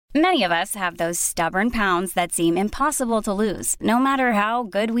Many of us have those stubborn pounds that seem impossible to lose, no matter how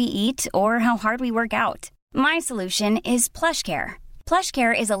good we eat or how hard we work out. My solution is PlushCare.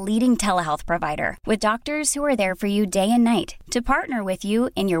 PlushCare is a leading telehealth provider with doctors who are there for you day and night to partner with you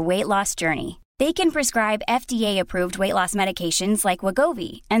in your weight loss journey. They can prescribe FDA-approved weight loss medications like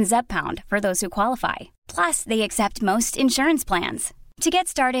Wegovy and Zepbound for those who qualify. Plus, they accept most insurance plans. To get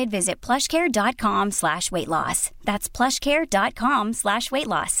started, visit plushcare.com/weightloss. That's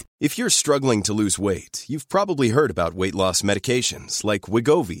plushcare.com/weightloss. If you're struggling to lose weight, you've probably heard about weight loss medications like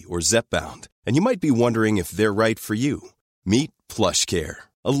Wegovy or Zepbound, and you might be wondering if they're right for you. Meet PlushCare,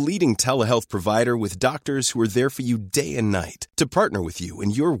 a leading telehealth provider with doctors who are there for you day and night to partner with you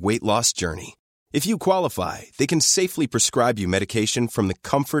in your weight loss journey. If you qualify, they can safely prescribe you medication from the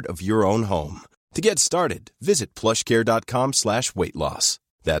comfort of your own home. To get started, visit plushcare.com/weightloss.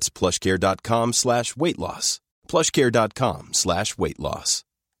 That's plushcare.com/weightloss. plushcare.com/weightloss.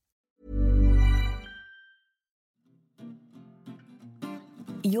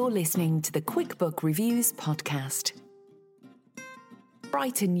 You're listening to the QuickBook Reviews podcast.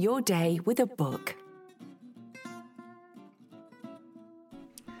 Brighten your day with a book.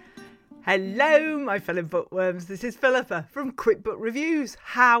 Hello, my fellow bookworms. This is Philippa from QuickBook Reviews.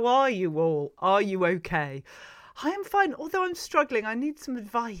 How are you all? Are you okay? I am fine, although I'm struggling. I need some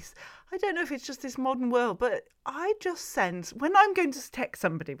advice. I don't know if it's just this modern world, but I just sense when I'm going to text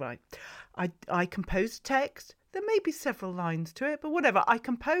somebody, right, I compose text. There may be several lines to it, but whatever. I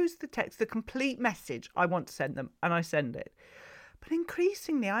compose the text, the complete message I want to send them, and I send it. But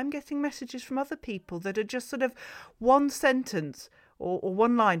increasingly, I'm getting messages from other people that are just sort of one sentence or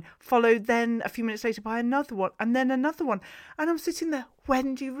one line, followed then a few minutes later by another one, and then another one. And I'm sitting there,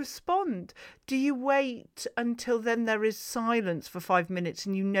 when do you respond? Do you wait until then there is silence for 5 minutes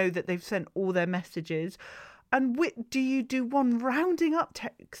and you know that they've sent all their messages? And do you do one rounding up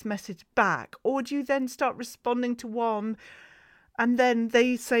text message back? Or do you then start responding to one and then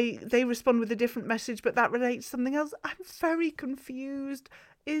they say they respond with a different message, but that relates to something else? I'm very confused.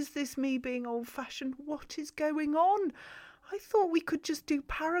 Is this me being old-fashioned? What is going on? I thought we could just do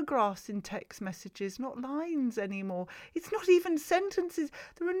paragraphs in text messages, not lines anymore. It's not even sentences.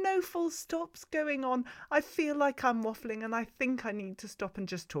 There are no full stops going on. I feel like I'm waffling and I think I need to stop and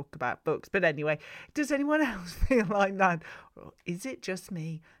just talk about books. But anyway, does anyone else feel like that? Or is it just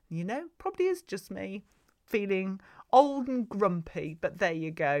me? You know, probably is just me feeling old and grumpy. But there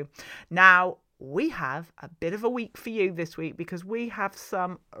you go. Now, we have a bit of a week for you this week because we have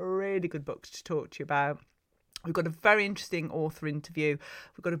some really good books to talk to you about. We've got a very interesting author interview.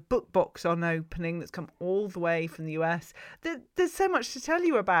 We've got a book box on opening that's come all the way from the US. There's so much to tell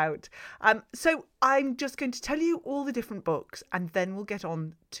you about. So I'm just going to tell you all the different books and then we'll get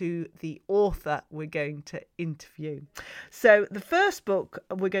on to the author we're going to interview. So the first book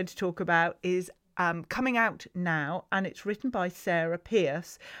we're going to talk about is coming out now, and it's written by Sarah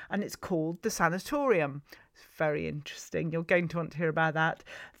Pearse and it's called The Sanatorium. Very interesting. You're going to want to hear about that.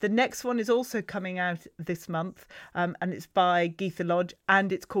 The next one is also coming out this month, and it's by Geetha Lodge,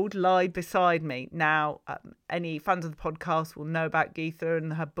 and it's called Lie Beside Me. Now, any fans of the podcast will know about Geetha,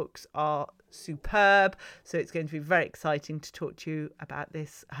 and her books are superb, so it's going to be very exciting to talk to you about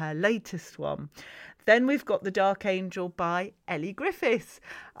this, her latest one. Then we've got The Dark Angel by Elly Griffiths.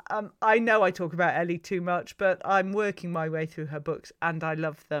 I know I talk about Elly too much, but I'm working my way through her books, and I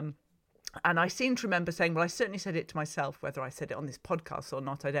love them. And I seem to remember saying, well, I certainly said it to myself, whether I said it on this podcast or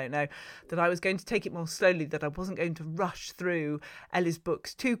not, I don't know, that I was going to take it more slowly, that I wasn't going to rush through Elly's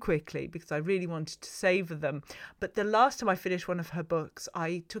books too quickly because I really wanted to savour them. But the last time I finished one of her books,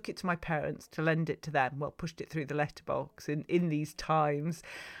 I took it to my parents to lend it to them. Well, pushed it through the letterbox in these times.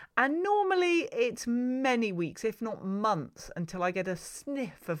 And normally it's many weeks, if not months, until I get a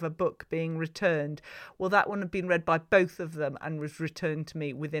sniff of a book being returned. Well, that one had been read by both of them and was returned to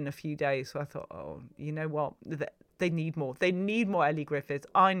me within a few days. So I thought, oh, you know what? They need more. They need more Elly Griffiths.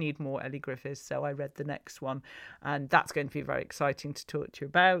 I need more Elly Griffiths. So I read the next one. And that's going to be very exciting to talk to you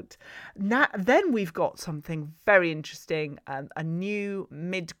about. Now, then we've got something very interesting, a new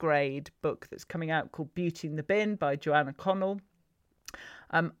mid-grade book that's coming out called Beauty in the Bin by Joanna Connell.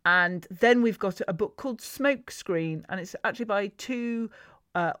 And then we've got a book called Smokescreen, and it's actually by two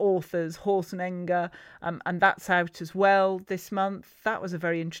authors, Horse and Enger, and that's out as well this month. That was a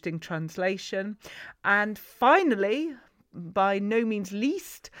very interesting translation. And finally, by no means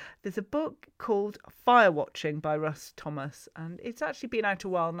least, there's a book called Firewatching by Russ Thomas, and it's actually been out a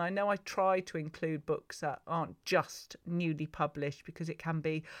while, and I know I try to include books that aren't just newly published because it can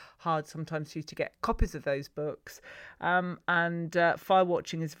be hard sometimes for you to get copies of those books, and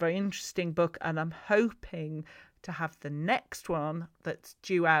Firewatching is a very interesting book, and I'm hoping to have the next one that's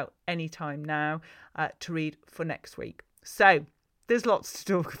due out anytime now to read for next week. So there's lots to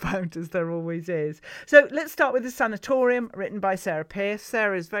talk about, as there always is. So let's start with The Sanatorium, written by Sarah Pearse.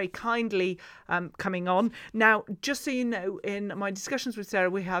 Sarah is very kindly coming on. Now, just so you know, in my discussions with Sarah,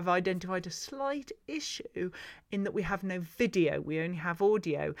 we have identified a slight issue in that we have no video. We only have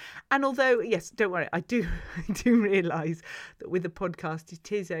audio. And although, yes, don't worry, I do realise that with the podcast,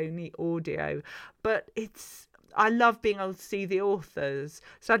 it is only audio. But I love being able to see the authors.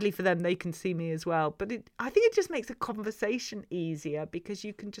 Sadly for them, they can see me as well. But I think it just makes a conversation easier because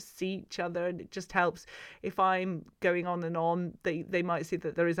you can just see each other, and it just helps. If I'm going on and on, they might see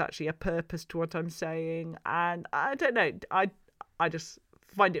that there is actually a purpose to what I'm saying. And I don't know, I just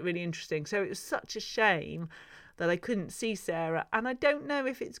find it really interesting. So it was such a shame that I couldn't see Sarah, and I don't know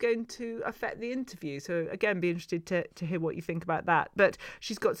if it's going to affect the interview. So again, be interested to hear what you think about that. But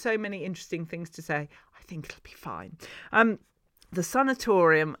she's got so many interesting things to say. I think it'll be fine. The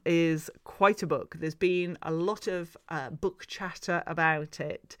Sanatorium is quite a book. There's been a lot of book chatter about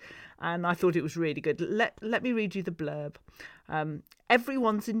it, and I thought it was really good. Let me read you the blurb.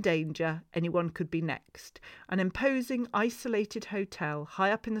 Everyone's in danger. Anyone could be next. An imposing, isolated hotel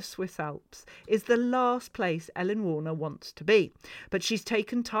high up in the Swiss Alps is the last place Ellen Warner wants to be. But she's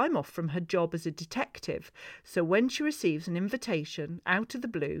taken time off from her job as a detective. So when she receives an invitation out of the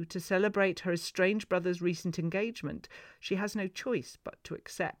blue to celebrate her estranged brother's recent engagement, she has no choice but to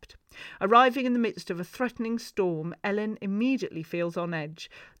accept. Arriving in the midst of a threatening storm, Ellen immediately feels on edge.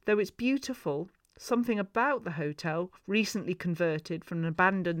 Though it's beautiful, something about the hotel, recently converted from an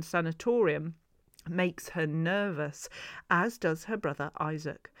abandoned sanatorium, makes her nervous, as does her brother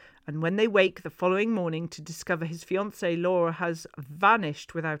Isaac. And when they wake the following morning to discover his fiancée Laura has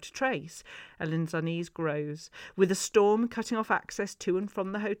vanished without a trace, Ellen's unease grows. With a storm cutting off access to and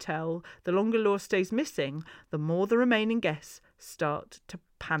from the hotel, the longer Laura stays missing, the more the remaining guests start to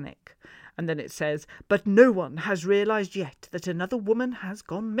panic. And then it says, but no one has realised yet that another woman has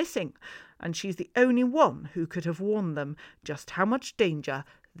gone missing, and she's the only one who could have warned them just how much danger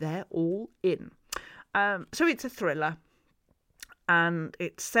they're all in. So it's a thriller, and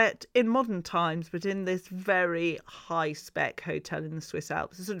it's set in modern times, but in this very high-spec hotel in the Swiss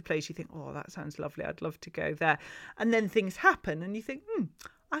Alps, the sort of place you think, oh, that sounds lovely, I'd love to go there. And then things happen, and you think,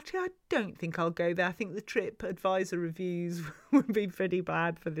 actually, I don't think I'll go there. I think the TripAdvisor reviews would be pretty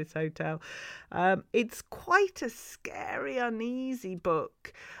bad for this hotel. It's quite a scary, uneasy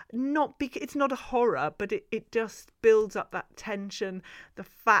book. It's not a horror, but it just builds up that tension. The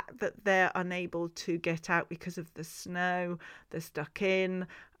fact that they're unable to get out because of the snow, they're stuck in.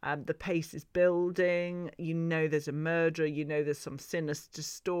 The pace is building, there's a murderer, there's some sinister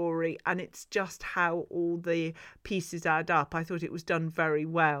story, and it's just how all the pieces add up. I thought it was done very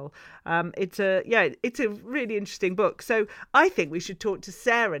well. It's a really interesting book. So I think we should talk to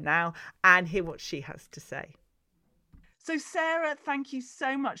Sarah now and hear what she has to say. So Sarah, thank you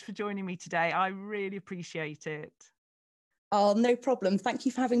so much for joining me today. I really appreciate it. Oh, no problem. Thank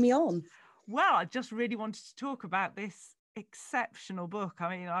you for having me on. Well, I just really wanted to talk about this exceptional book.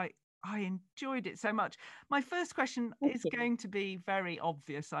 I mean, I enjoyed it so much. My first question is going to be very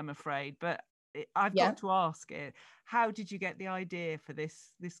obvious, I'm afraid, but I've got to ask it. How did you get the idea for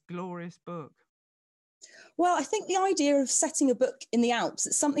this glorious book? Well, I think the idea of setting a book in the Alps,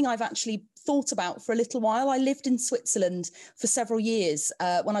 it's something I've actually thought about for a little while. I lived in Switzerland for several years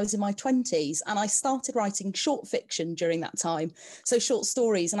when I was in my 20s, and I started writing short fiction during that time, so short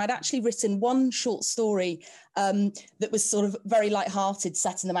stories. And I'd actually written one short story that was sort of very light-hearted,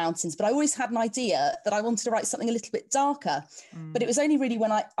 set in the mountains, but I always had an idea that I wanted to write something a little bit darker. But it was only really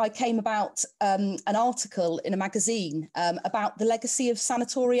when I came about an article in a magazine about the legacy of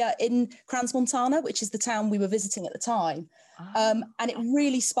sanatoria in Crans-Montana, which is the town we were visiting at the time. And it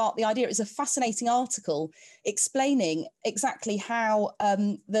really sparked the idea. It was a fascinating article explaining exactly how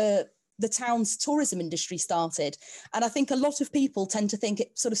the town's tourism industry started. And I think a lot of people tend to think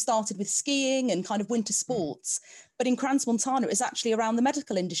it sort of started with skiing and kind of winter sports, but in Crans-Montana, it was actually around the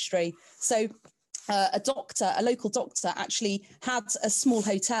medical industry. So a local doctor actually had a small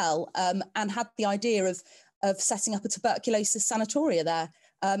hotel and had the idea of setting up a tuberculosis sanatoria there.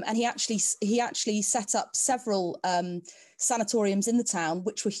 And he actually set up several sanatoriums in the town,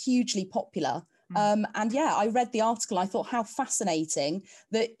 which were hugely popular. I read the article. I thought how fascinating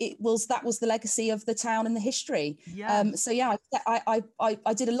that was the legacy of the town and the history. I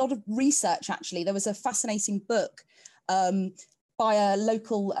did a lot of research. Actually, there was a fascinating book by a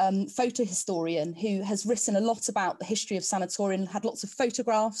local photo historian who has written a lot about the history of sanatoria and had lots of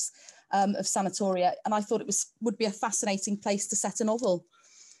photographs of sanatoria. And I thought it would be a fascinating place to set a novel.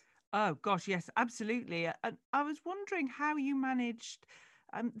 Oh gosh, yes, absolutely. And I was wondering how you managed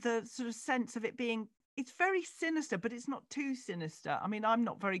the sort of sense of it being. It's very sinister, but it's not too sinister. I mean, I'm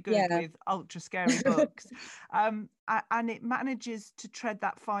not very good Yeah. with ultra scary books, and it manages to tread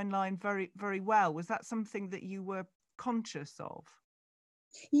that fine line very, very well. Was that something that you were conscious of?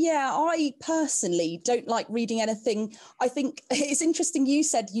 Yeah, I personally don't like reading anything. I think it's interesting you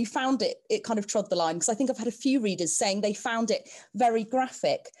said you found it kind of trod the line, because I think I've had a few readers saying they found it very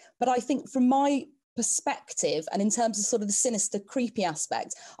graphic. But I think from my perspective, and in terms of sort of the sinister, creepy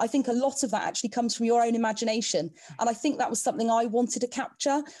aspect, I think a lot of that actually comes from your own imagination. And I think that was something I wanted to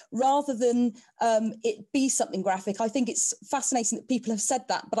capture rather than it be something graphic. I think it's fascinating that people have said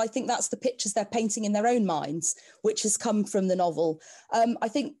that, but I think that's the pictures they're painting in their own minds, which has come from the novel. I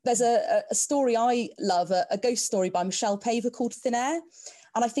think there's a story I love, a ghost story by Michelle Paver called Thin Air.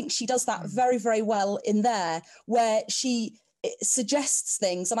 And I think she does that very, very well in there, where she suggests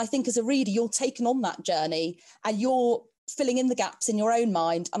things. And I think as a reader, you're taken on that journey and you're filling in the gaps in your own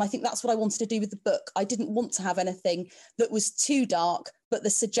mind. And I think that's what I wanted to do with the book. I didn't want to have anything that was too dark, but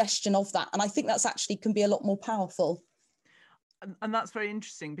the suggestion of that. And I think that's actually can be a lot more powerful. And that's very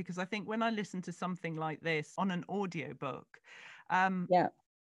interesting, because I think when I listen to something like this on an audiobook, Yeah.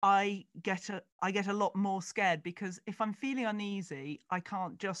 I get a lot more scared, because if I'm feeling uneasy, I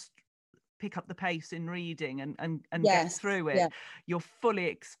can't just pick up the pace in reading and Yes. get through it. Yeah. You're fully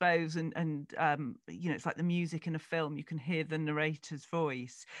exposed, and you know, it's like the music in a film. You can hear the narrator's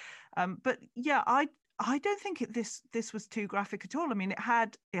voice. But yeah, I don't think this was too graphic at all. I mean, it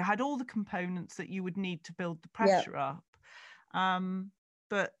had all the components that you would need to build the Yeah. pressure up.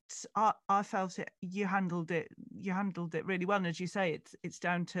 But I felt you handled it really well. And as you say, it's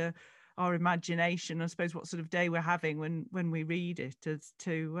down to our imagination, I suppose, what sort of day we're having when we read it, as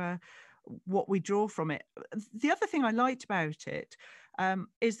to what we draw from it. The other thing I liked about it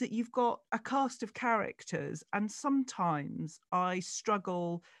is that you've got a cast of characters, and sometimes I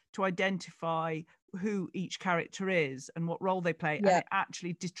struggle to identify who each character is and what role they play, and Yeah. it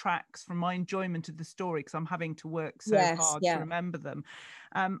actually detracts from my enjoyment of the story, because I'm having to work so Yes. hard to Yeah. remember them.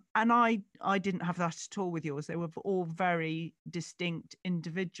 And I didn't have that at all with yours. They were all very distinct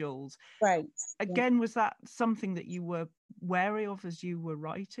individuals. Great. Yeah. Again, was that something that you were wary of as you were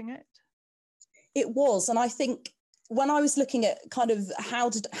writing it? It was. And I think when I was looking at kind of how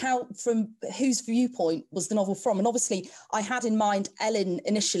from whose viewpoint was the novel from, and obviously I had in mind Ellen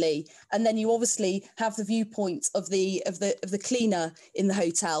initially, and then you obviously have the viewpoint of the cleaner in the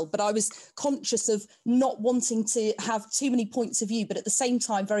hotel. But I was conscious of not wanting to have too many points of view, but at the same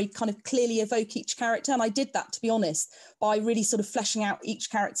time very kind of clearly evoke each character. And I did that, to be honest, by really sort of fleshing out each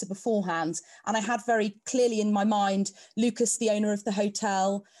character beforehand. And I had very clearly in my mind Lucas, the owner of the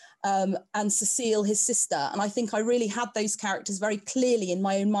hotel, and Cecile, his sister. And I think I really had those characters very clearly in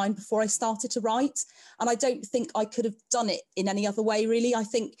my own mind before I started to write. And I don't think I could have done it in any other way, really. I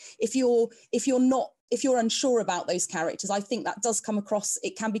think if you're unsure about those characters, I think that does come across,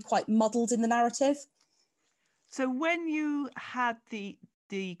 it can be quite muddled in the narrative. So when you had the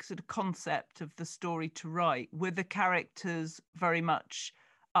sort of concept of the story to write, were the characters very much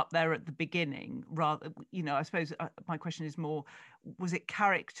up there at the beginning? Rather, you know, I suppose my question is more, was it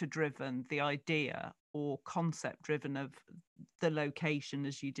character driven, the idea, or concept driven of the location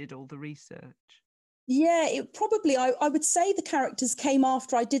as you did all the research? Yeah, it probably, I would say the characters came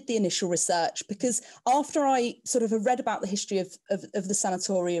after I did the initial research, because after I sort of read about the history of the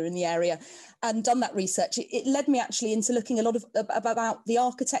sanatoria in the area and done that research, it led me actually into looking a lot of about the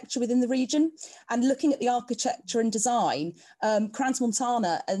architecture within the region, and looking at the architecture and design.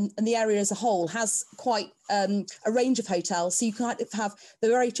 Crans-Montana and the area as a whole has quite a range of hotels. So you kind of have the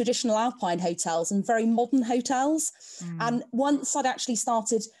very traditional Alpine hotels and very modern hotels. And once I'd actually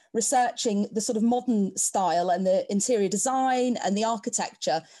started researching the sort of modern style and the interior design and the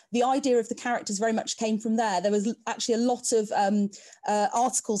architecture, the idea of the characters very much came from there. There was actually a lot of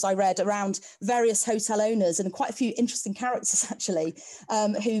articles I read around various hotel owners, and quite a few interesting characters actually,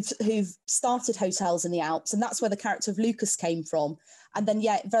 who've started hotels in the Alps. And that's where the character of Lucas came from. And then,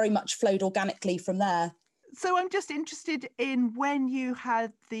 yeah, it very much flowed organically from there. So I'm just interested in when you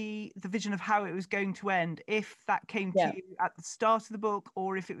had the vision of how it was going to end, if that came to you at the start of the book,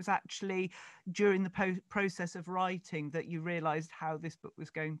 or if it was actually during the process of writing that you realised how this book was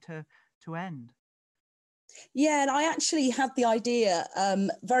going to end. Yeah, and I actually had the idea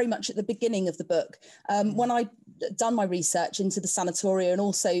very much at the beginning of the book. When I'd done my research into the sanatoria and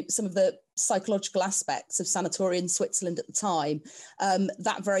also some of the psychological aspects of sanatoria in Switzerland at the time,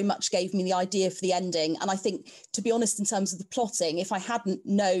 that very much gave me the idea for the ending. And I think, to be honest, in terms of the plotting, if I hadn't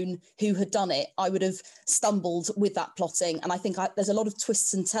known who had done it, I would have stumbled with that plotting. And I think there's a lot of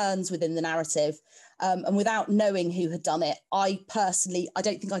twists and turns within the narrative. And without knowing who had done it, I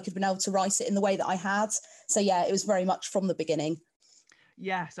don't think I could have been able to write it in the way that I had. So, yeah, it was very much from the beginning.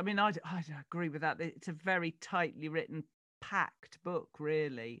 Yes, I mean, I agree with that. It's a very tightly written, packed book,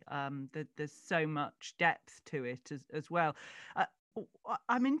 really. There's so much depth to it as well.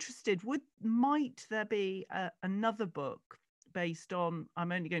 I'm interested, might there be another book based on,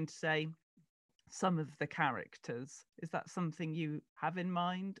 I'm only going to say, some of the characters? Is that something you have in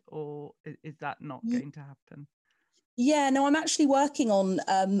mind, or is that not going to happen? Yeah, no, I'm actually working on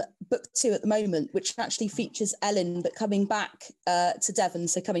book 2 at the moment, which actually features Ellen, but coming back to Devon,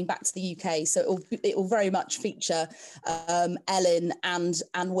 so coming back to the UK. So it will very much feature Ellen and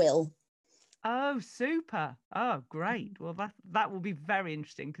Will. Oh, super. Oh, great. Well, that will be very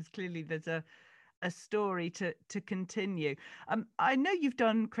interesting, because clearly there's a story to continue. I know you've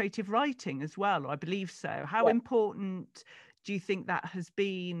done creative writing as well, or I believe so. How important do you think that has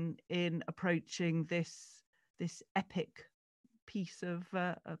been in approaching this epic piece of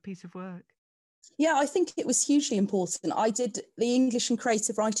work? Yeah, I think it was hugely important. I did the English and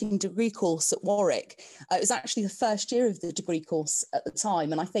Creative Writing degree course at Warwick. It was actually the first year of the degree course at the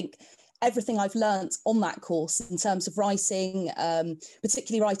time, and I think everything I've learnt on that course in terms of writing,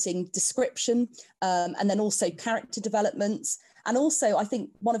 particularly writing description, and then also character development. And also, I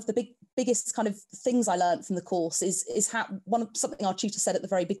think one of the biggest kind of things I learnt from the course is how something our tutor said at the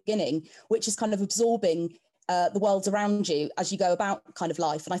very beginning, which is kind of absorbing the world around you as you go about kind of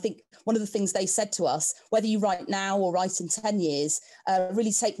life. And I think one of the things they said to us, whether you write now or write in 10 years,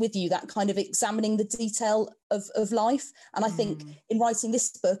 really take with you that kind of examining the detail of life. And I think in writing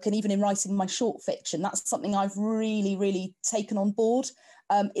this book, and even in writing my short fiction, that's something I've really, really taken on board,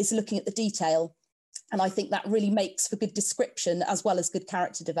 is looking at the detail. And I think that really makes for good description as well as good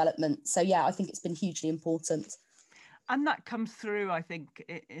character development. So yeah, I think it's been hugely important. And that comes through, I think,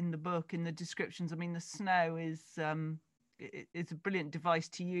 in the book, in the descriptions. I mean, the snow is it's a brilliant device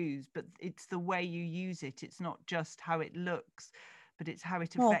to use, but it's the way you use it. It's not just how it looks, but it's how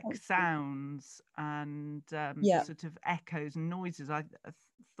it affects sounds and the sort of echoes and noises. I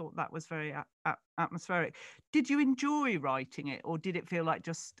thought that was very atmospheric. Did you enjoy writing it, or did it feel like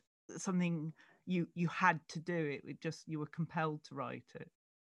just something you had to do? You were compelled to write it?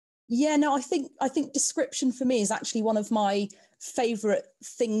 Yeah, no, I think description for me is actually one of my favourite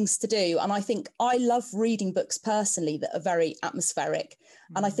things to do. And I think I love reading books personally that are very atmospheric.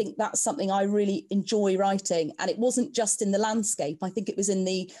 And I think that's something I really enjoy writing. And it wasn't just in the landscape. I think it was in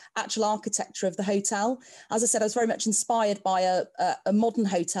the actual architecture of the hotel. As I said, I was very much inspired by a modern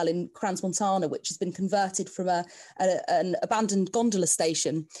hotel in Crans-Montana, which has been converted from an abandoned gondola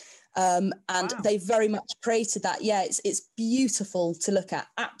station. And they very much created that. Yeah, it's beautiful to look at,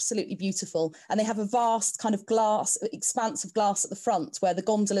 absolutely beautiful. And they have a vast kind of expanse of glass at the front where the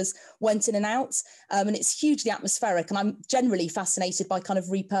gondolas went in and out. And it's hugely atmospheric. And I'm generally fascinated by kind of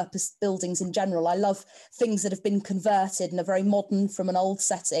repurposed buildings in general. I love things that have been converted and are very modern from an old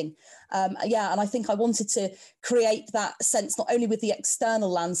setting. And I think I wanted to create that sense, not only with the external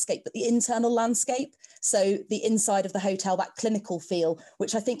landscape, but the internal landscape. So the inside of the hotel, that clinical feel,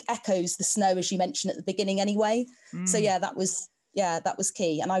 which I think echoes the snow, as you mentioned at the beginning anyway. So that was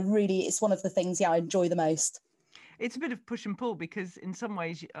key. And it's one of the things, I enjoy the most. It's a bit of push and pull, because in some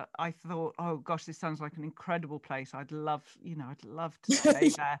ways I thought, oh gosh, this sounds like an incredible place. I'd love to stay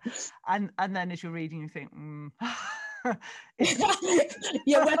there. And then as you're reading, you think,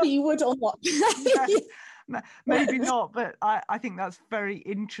 yeah, whether you would or not. Maybe not, but I think that's very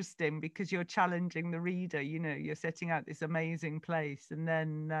interesting, because you're challenging the reader. You're setting out this amazing place, and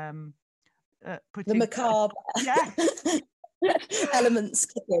then putting the macabre elements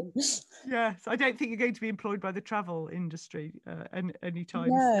in. Yes, I don't think you're going to be employed by the travel industry anytime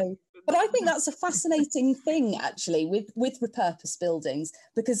soon. But I think that's a fascinating thing, actually, with repurposed buildings,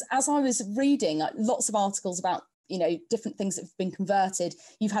 because as I was reading lots of articles about different things that have been converted.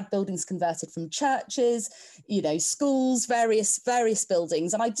 You've had buildings converted from churches, schools, various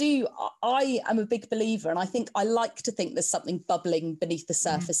buildings. And I am a big believer, and I think I like to think there's something bubbling beneath the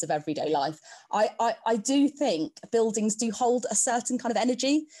surface of everyday life. I do think buildings do hold a certain kind of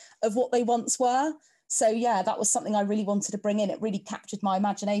energy of what they once were. So yeah, that was something I really wanted to bring in. It really captured my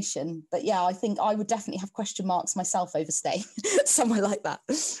imagination. But yeah, I think I would definitely have question marks myself over staying somewhere like that.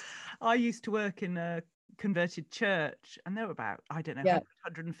 I used to work in a converted church, and there were about, I don't know, Yeah.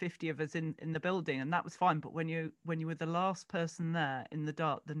 150 of us in the building, and that was fine. But when you were the last person there in the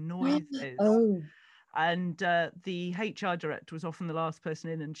dark, the noises. Oh. And the HR director was often the last person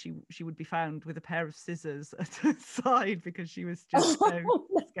in, and she would be found with a pair of scissors at her side because she was just so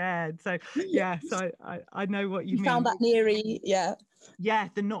scared. So yes, I know what you mean. Found that eerie, yeah. Yeah,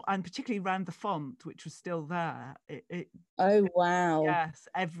 and particularly around the font, which was still there. Oh wow. Yes,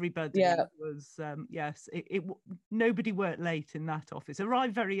 everybody was. Yes, nobody worked late in that office.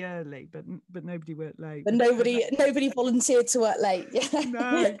 Arrived very early, but nobody worked late. But nobody volunteered to work late. Yeah.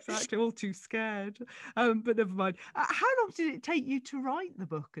 No, exactly. All too scared. But never mind. How long did it take you to write the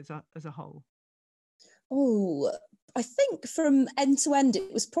book as a whole? Oh, I think from end to end,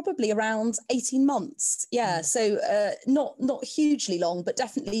 it was probably around 18 months. Yeah. So not hugely long, but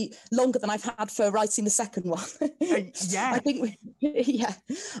definitely longer than I've had for writing the second one. Yeah. I think,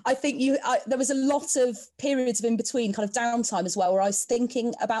 I think there was a lot of periods of in between kind of downtime as well, where I was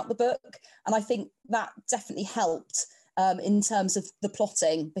thinking about the book. And I think that definitely helped in terms of the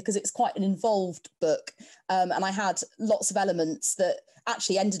plotting, because it's quite an involved book. And I had lots of elements that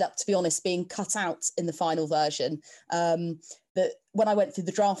actually ended up, to be honest, being cut out in the final version. That when I went through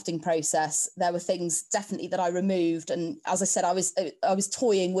the drafting process, there were things definitely that I removed. And as I said, I was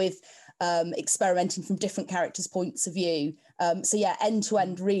toying with experimenting from different characters' points of view. So yeah, end to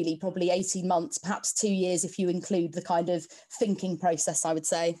end, really, probably 18 months, perhaps 2 years if you include the kind of thinking process, I would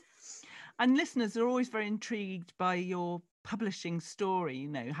say. And listeners are always very intrigued by your publishing story. You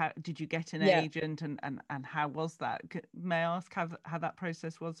know, how did you get an agent, and how was that? May I ask how that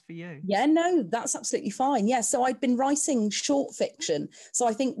process was for you? Yeah, no, that's absolutely fine. Yeah, so I'd been writing short fiction. So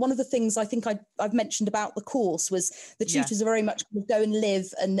I think one of the things I've mentioned about the course was the tutors are very much kind of go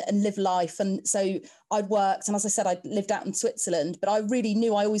and live life. And so I'd worked, and as I said, I'd lived out in Switzerland, but I really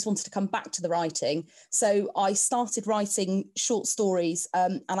knew I always wanted to come back to the writing. So I started writing short stories,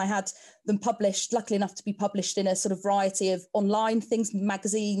 and I had them published, luckily enough to be published in a sort of variety of online things,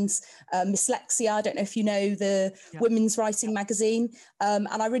 magazines, Mislexia, I don't know if you know the women's writing magazine. And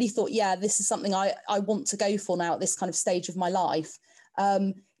I really thought, this is something I want to go for now at this kind of stage of my life.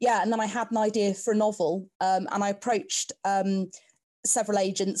 And then I had an idea for a novel, and I approached several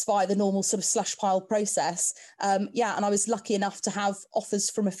agents via the normal sort of slush pile process. And I was lucky enough to have offers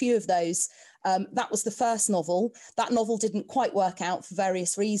from a few of those. That was the first novel. That novel didn't quite work out for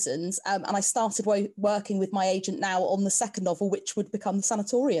various reasons. And I started working with my agent now on the second novel, which would become The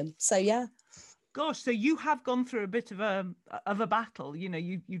Sanatorium. So, yeah. Gosh, so you have gone through a bit of a battle. You know,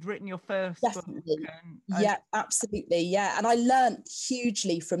 you'd written your first Definitely. book. Yeah, absolutely. Yeah. And I learned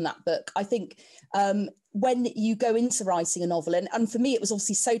hugely from that book. I think when you go into writing a novel, and for me, it was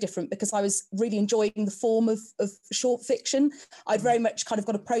obviously so different because I was really enjoying the form of short fiction. I'd very much kind of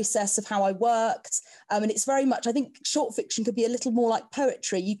got a process of how I worked. And it's very much, I think short fiction could be a little more like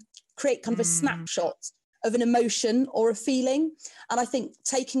poetry. You create kind of a snapshot of an emotion or a feeling. And I think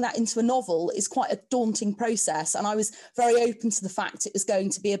taking that into a novel is quite a daunting process. And I was very open to the fact it was going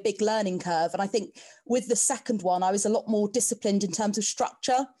to be a big learning curve. And I think with the second one, I was a lot more disciplined in terms of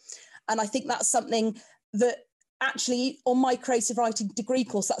structure. And I think that's something that actually on my creative writing degree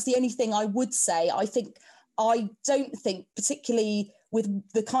course, that's the only thing I would say. I don't think, particularly with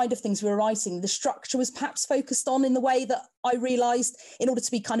the kind of things we were writing, the structure was perhaps focused on in the way that I realised in order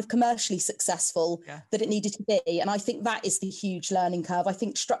to be kind of commercially successful that it needed to be. And I think that is the huge learning curve. I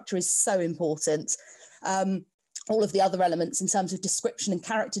think structure is so important. All of the other elements in terms of description and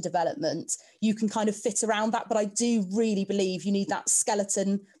character development, you can kind of fit around that. But I do really believe you need that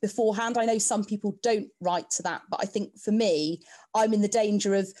skeleton beforehand. I know some people don't write to that, but I think for me, I'm in the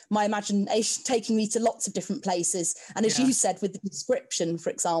danger of my imagination taking me to lots of different places. And as you said, with the description,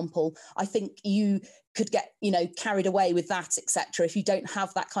 for example, I think you could get, carried away with that, etc., if you don't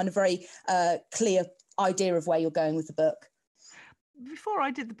have that kind of very clear idea of where you're going with the book. Before I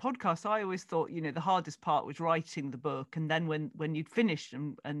did the podcast, I always thought, the hardest part was writing the book. And then when you'd finished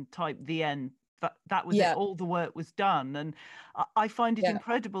and typed the end, that was it. All the work was done. And I find it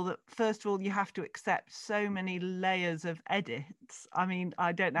incredible that, first of all, you have to accept so many layers of edits. I mean,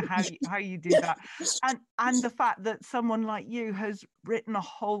 I don't know how you do that. And the fact that someone like you has written a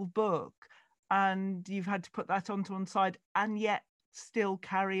whole book and you've had to put that onto one side, and yet still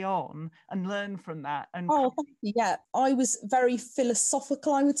carry on and learn from that. And thank you. I was very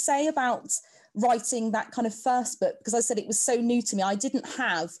philosophical, I would say, about writing that kind of first book, because I said it was so new to me. I didn't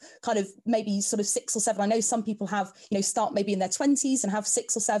have kind of maybe sort of 6 or 7. I know some people have, start maybe in their 20s and have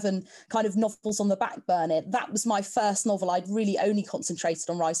 6 or 7 kind of novels on the back burner. That was my first novel. I'd really only concentrated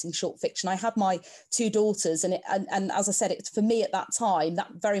on writing short fiction. I had my 2 daughters, and as I said, for me at that time, that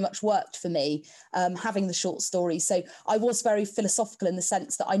very much worked for me, having the short stories. So I was very philosophical in the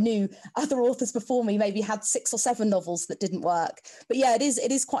sense that I knew other authors before me maybe had 6 or 7 novels that didn't work. But yeah, it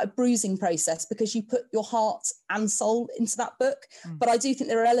is quite a bruising process, because you put your heart and soul into that book. But I do think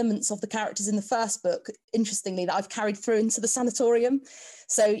there are elements of the characters in the first book, interestingly, that I've carried through into the sanatorium.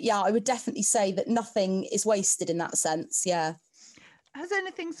 So yeah, I would definitely say that nothing is wasted in that sense. Yeah. Has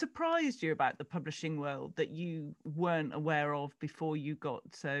anything surprised you about the publishing world that you weren't aware of before you got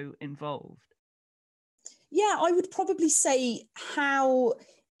so involved? Yeah, I would probably say how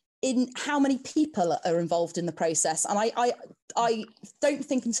many people are involved in the process. And I don't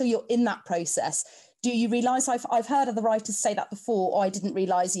think until you're in that process do you realise. I've heard other writers say that before, or I didn't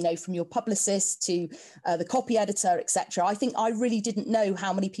realise, from your publicist to the copy editor, etc. I think I really didn't know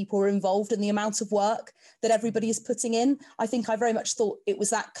how many people were involved in the amount of work that everybody is putting in. I think I very much thought it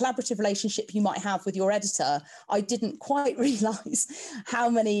was that collaborative relationship you might have with your editor. I didn't quite realise how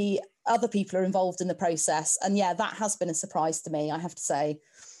many other people are involved in the process. And yeah, that has been a surprise to me, I have to say.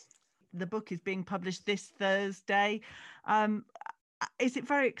 The book is being published this Thursday. Is it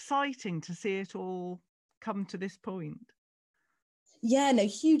very exciting to see it all come to this point? Yeah, no,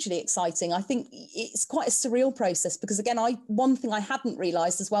 hugely exciting. I think it's quite a surreal process, because again, one thing I hadn't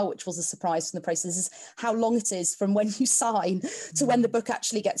realised as well, which was a surprise from the process, is how long it is from when you sign to when the book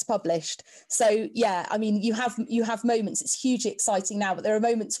actually gets published. So yeah, I mean, you have moments. It's hugely exciting now, but there are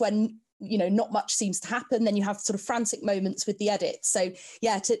moments when not much seems to happen. Then you have sort of frantic moments with the edit. So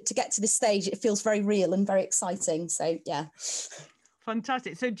yeah, to get to this stage, it feels very real and very exciting. So yeah.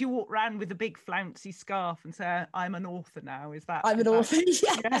 Fantastic. So do you walk around with a big flouncy scarf and say, I'm an author now? Is that? I'm an author,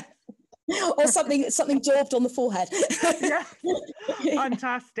 yeah. Or something daubed on the forehead. Yeah.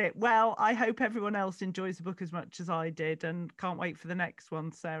 Fantastic. Well, I hope everyone else enjoys the book as much as I did, and can't wait for the next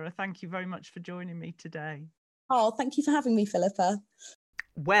one. Sarah, thank you very much for joining me today. Oh, thank you for having me, Philippa.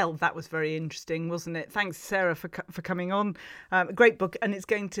 Well, that was very interesting, wasn't it? Thanks, Sarah, for coming on. Great book, and it's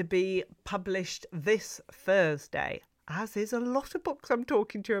going to be published this Thursday, as is a lot of books I'm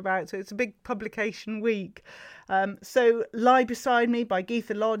talking to you about. So it's a big publication week. So Lie Beside Me by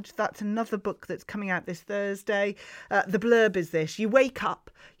Geetha Lodge, that's another book that's coming out this Thursday. The blurb is this: you wake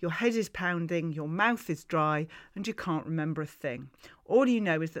up, your head is pounding, your mouth is dry, and you can't remember a thing. All you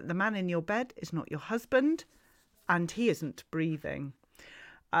know is that the man in your bed is not your husband, and he isn't breathing.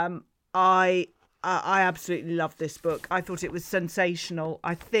 I absolutely love this book. I thought it was sensational.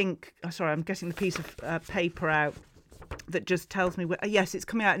 I'm getting the piece of paper out that just tells me yes, it's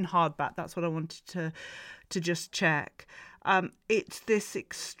coming out in hardback. That's what I wanted to just check. It's this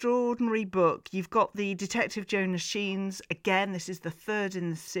extraordinary book. You've got the Detective Jonas Sheens. Again, this is the 3rd in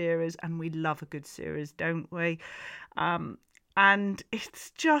the series, and we love a good series, don't we? And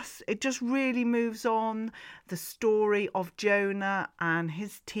it just really moves on the story of Jonah and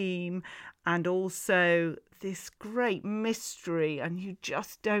his team, and also this great mystery, and you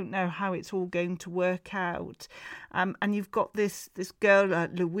just don't know how it's all going to work out. And you've got this girl,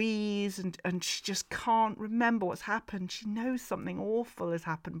 Louise, and she just can't remember what's happened. She knows something awful has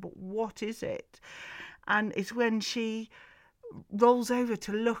happened, but what is it? And it's when she rolls over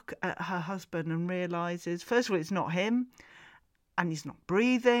to look at her husband and realises, first of all, it's not him, and he's not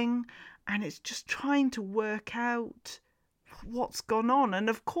breathing, and it's just trying to work out what's gone on. And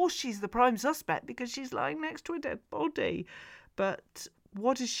of course she's the prime suspect because she's lying next to a dead body, but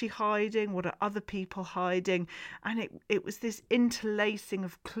what is she hiding? What are other people hiding? And it was this interlacing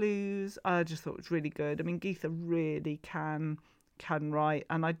of clues. I just thought it was really good. I mean, Geetha really can write,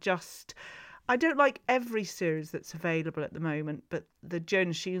 and I don't like every series that's available at the moment, but the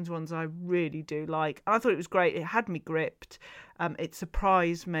Jonas Sheens ones I really do like. I thought it was great. It had me gripped. It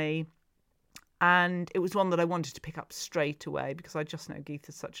surprised me. And it was one that I wanted to pick up straight away because I just know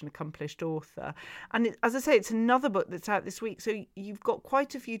Geetha's such an accomplished author. And as I say, it's another book that's out this week, so you've got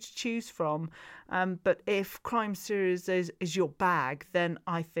quite a few to choose from. But if crime series is your bag, then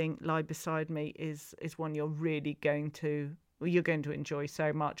I think Lie Beside Me is one you're going to enjoy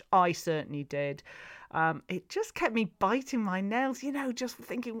so much. I certainly did. It just kept me biting my nails, just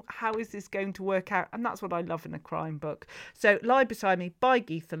thinking, how is this going to work out? And that's what I love in a crime book. So Lie Beside Me by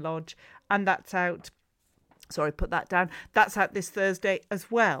Geetha Lodge, and that's out. Sorry, put that down. That's out this Thursday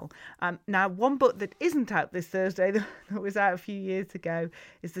as well. Now, one book that isn't out this Thursday, that was out a few years ago,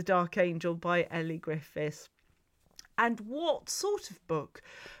 is The Dark Angel by Ellie Griffiths. And what sort of book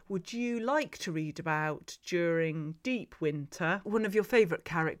would you like to read about during deep winter? One of your favourite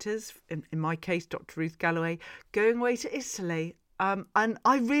characters, in my case, Dr. Ruth Galloway, going away to Italy. And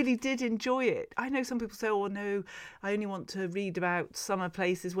I really did enjoy it. I know some people say, oh, no, I only want to read about summer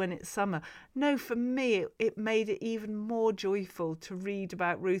places when it's summer. No, for me, it made it even more joyful to read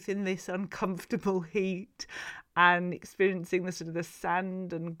about Ruth in this uncomfortable heat and experiencing the sort of the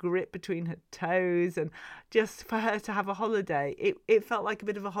sand and grit between her toes, and just for her to have a holiday. It felt like a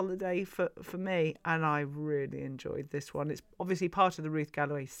bit of a holiday for me, and I really enjoyed this one. It's obviously part of the Ruth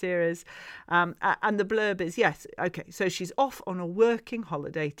Galloway series, and the blurb is, yes, okay, so she's off on a working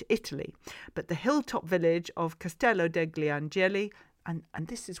holiday to Italy, but the hilltop village of Castello degli Angeli, and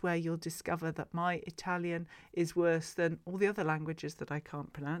this is where you'll discover that my Italian is worse than all the other languages that I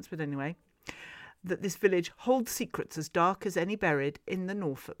can't pronounce, but anyway, that this village holds secrets as dark as any buried in the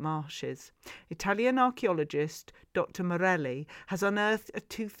Norfolk marshes. Italian archaeologist Dr. Morelli has unearthed a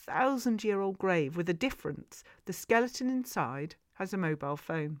 2,000-year-old grave with a difference. The skeleton inside has a mobile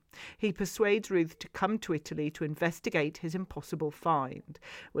phone. He persuades Ruth to come to Italy to investigate his impossible find.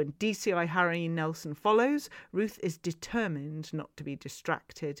 When DCI Harry Nelson follows, Ruth is determined not to be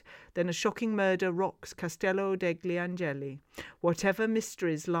distracted. Then a shocking murder rocks Castello degli Angeli. Whatever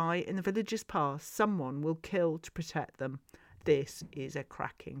mysteries lie in the village's past, someone will kill to protect them. This is a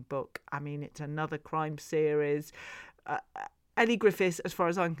cracking book. I mean, it's another crime series. Ellie Griffiths, as far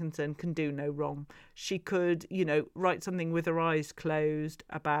as I'm concerned, can do no wrong. She could, write something with her eyes closed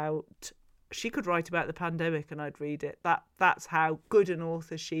about... She could write about the pandemic and I'd read it. That's how good an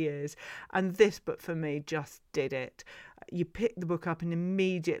author she is. And this book, for me, just did it. You pick the book up and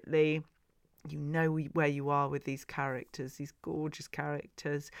immediately... you know where you are with these characters, these gorgeous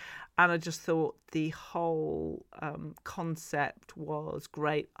characters. And I just thought the whole concept was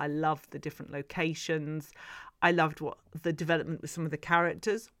great. I loved the different locations. I loved the development with some of the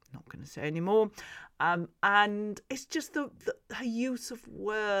characters. Not going to say any more. And it's just her use of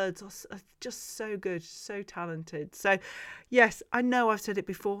words are just so good, so talented. So, yes, I know I've said it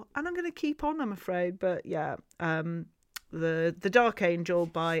before, and I'm going to keep on, I'm afraid. But yeah, The Dark Angel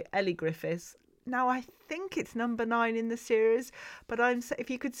by Ellie Griffiths. Now, I think it's number 9 in the series, but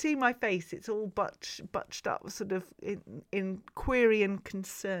if you could see my face, it's all butched up, sort of in query and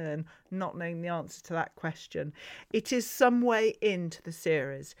concern, not knowing the answer to that question. It is some way into the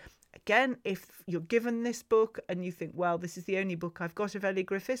series. Again, if you're given this book and you think, well, this is the only book I've got of Ellie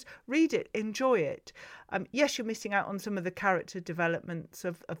Griffiths, read it, enjoy it. Yes, you're missing out on some of the character developments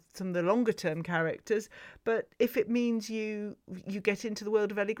of some of the longer term characters, but if it means you get into the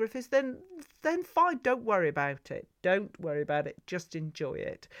world of Ellie Griffiths, then fine, don't worry about it. Don't worry about it, just enjoy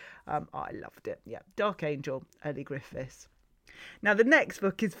it. I loved it. Yeah, Dark Angel, Ellie Griffiths. Now, the next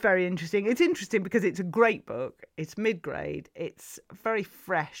book is very interesting. It's interesting because it's a great book. It's mid-grade. It's very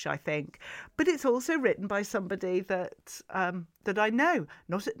fresh, I think. But it's also written by somebody that I know.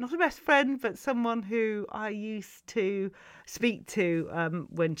 Not a best friend, but someone who I used to speak to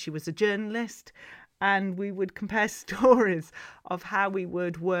when she was a journalist. And we would compare stories of how we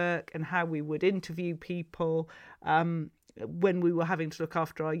would work and how we would interview people when we were having to look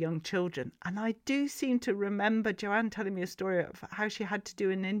after our young children. And I do seem to remember Joanne telling me a story of how she had to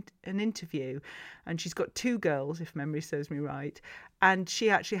do an interview, and she's got 2 girls, if memory serves me right, and she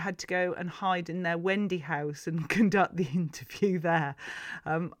actually had to go and hide in their Wendy house and conduct the interview there.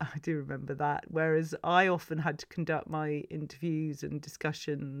 I do remember that, whereas I often had to conduct my interviews and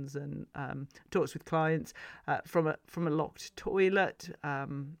discussions and talks with clients from a locked toilet.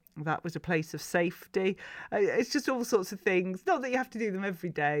 That was a place of safety. It's just all sorts of things. Not that you have to do them every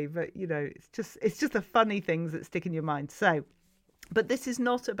day, but it's just the funny things that stick in your mind. So, but this is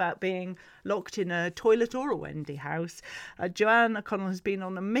not about being locked in a toilet or a Wendy house. Joanne O'Connell has been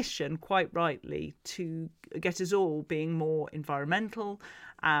on a mission, quite rightly, to get us all being more environmental,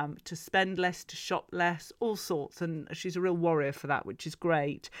 to spend less, to shop less, all sorts. And she's a real warrior for that, which is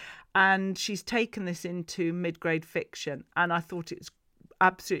great. And she's taken this into mid-grade fiction, and I thought it was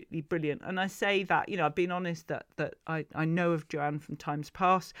absolutely brilliant. And I say that, I've been honest that I know of Joanne from times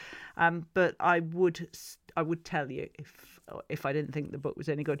past, but I would tell you if I didn't think the book was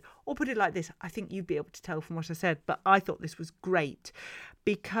any good. Or put it like this, I think you'd be able to tell from what I said, but I thought this was great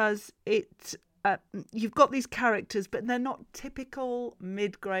because you've got these characters, but they're not typical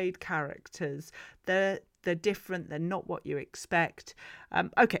mid-grade characters. They're different. They're not what you expect.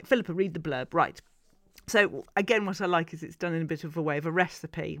 Okay, Philippa, read the blurb. Right. So, again, what I like is it's done in a bit of a way of a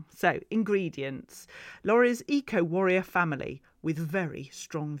recipe. So, ingredients. Laurie's eco-warrior family with very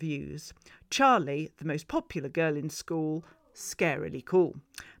strong views. Charlie, the most popular girl in school, scarily cool.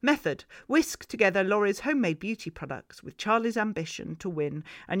 Method: whisk together Laurie's homemade beauty products with Charlie's ambition to win,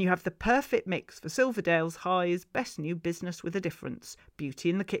 and you have the perfect mix for Silverdale's High's best new business with a difference, beauty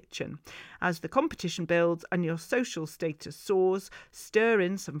in the kitchen. As the competition builds and your social status soars, stir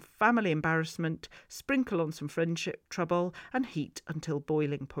in some family embarrassment, sprinkle on some friendship trouble, and heat until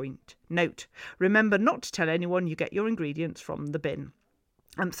boiling point. Note: remember not to tell anyone you get your ingredients from the bin.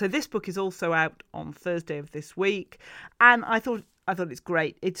 So this book is also out on Thursday of this week, and I thought it's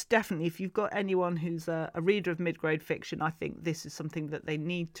great. It's definitely, if you've got anyone who's a reader of mid-grade fiction, I think this is something that they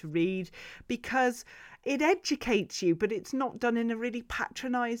need to read, because it educates you, but it's not done in a really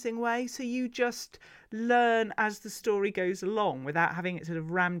patronising way. So you just learn as the story goes along without having it sort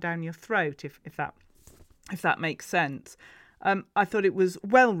of rammed down your throat, if that makes sense. I thought it was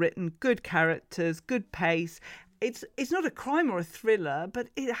well written, good characters, good pace. It's not a crime or a thriller, but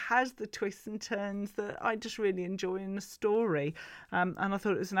it has the twists and turns that I just really enjoy in the story. And I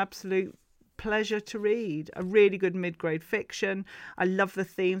thought it was an absolute pleasure to read. A really good mid-grade fiction. I love the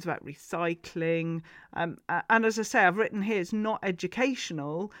themes about recycling. And as I say, I've written here, it's not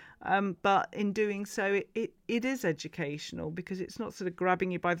educational, but in doing so, it is educational, because it's not sort of grabbing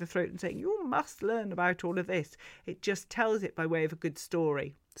you by the throat and saying, you must learn about all of this. It just tells it by way of a good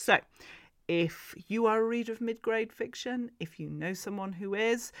story. So, if you are a reader of mid-grade fiction, if you know someone who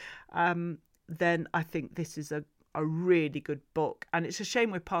is, then I think this is a really good book. And it's a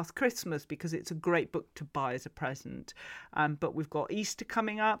shame we're past Christmas, because it's a great book to buy as a present. But we've got Easter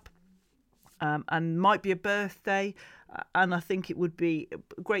coming up, and might be a birthday. And I think it would be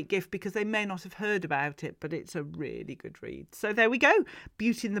a great gift, because they may not have heard about it, but it's a really good read. So there we go.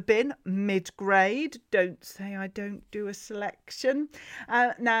 Beauty in the Bin, mid-grade. Don't say I don't do a selection.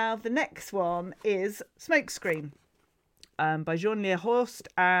 Now, the next one is Smokescreen by Jean-Lia Horst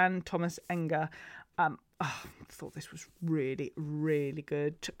and Thomas Enger. I thought this was really, really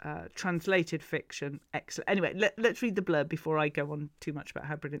good. Translated fiction, excellent. Anyway, let's read the blurb before I go on too much about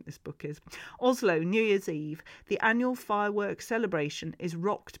how brilliant this book is. Oslo, New Year's Eve. The annual fireworks celebration is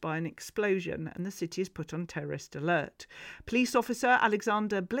rocked by an explosion, and the city is put on terrorist alert. Police officer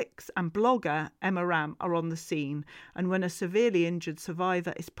Alexander Blix and blogger Emma Ram are on the scene, and when a severely injured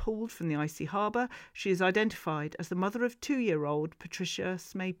survivor is pulled from the icy harbour, she is identified as the mother of 2-year-old Patricia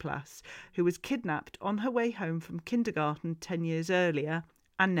Smayplas, who was kidnapped on her way home from kindergarten 10 years earlier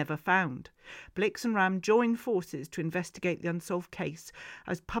and never found. Blix and Ram join forces to investigate the unsolved case.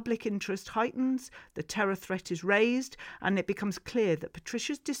 As public interest heightens, the terror threat is raised, and it becomes clear that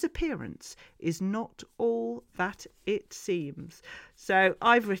Patricia's disappearance is not all that it seems. So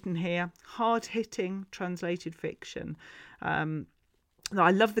I've written here, hard-hitting translated fiction.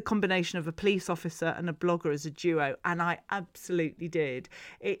 I love the combination of a police officer and a blogger as a duo, and I absolutely did.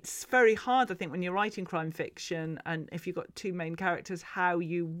 It's very hard, I think, when you're writing crime fiction, and if you've got two main characters, how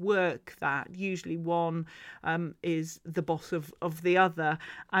you work that. Usually one is the boss of the other,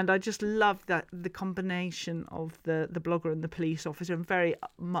 and I just love that the combination of the blogger and the police officer, and very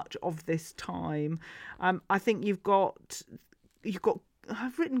much of this time. I think you've got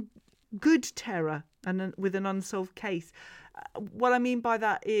I've written good terror and with an unsolved case. What I mean by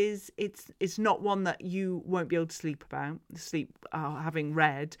that is it's not one that you won't be able to sleep having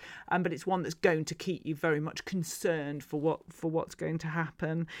read, but it's one that's going to keep you very much concerned for what's going to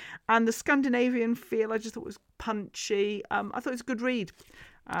happen. And the Scandinavian feel I just thought was punchy. I thought it was a good read.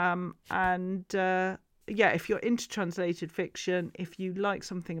 If you're into translated fiction, if you like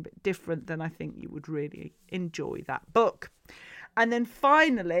something a bit different, then I think you would really enjoy that book. And then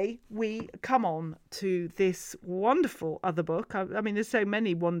finally, we come on to this wonderful other book. I mean, there's so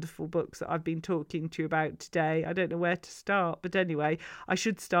many wonderful books that I've been talking to you about today. I don't know where to start, but anyway, I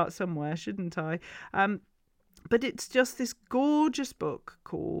should start somewhere, shouldn't I? But it's just this gorgeous book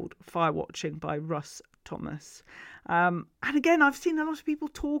called Firewatching by Russ Thomas. And again, I've seen a lot of people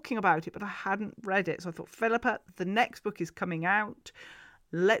talking about it, but I hadn't read it. So I thought, Philippa, the next book is coming out.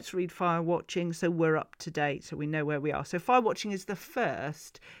 Let's read Firewatching so we're up to date, so we know where we are. So Firewatching is the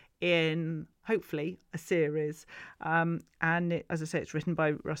first in, hopefully, a series. As I say, it's written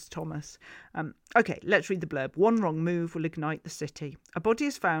by Russ Thomas. Okay, let's read the blurb. One wrong move will ignite the city. A body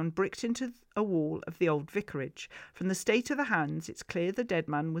is found bricked into a wall of the old vicarage. From the state of the hands, it's clear the dead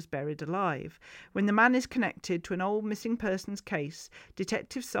man was buried alive. When the man is connected to an old missing persons case,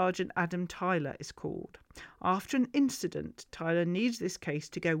 Detective Sergeant Adam Tyler is called. After an incident, Tyler needs this case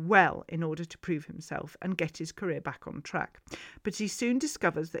to go well in order to prove himself and get his career back on track. But he soon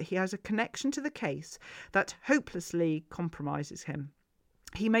discovers that he has a connection to the case that hopelessly compromises him.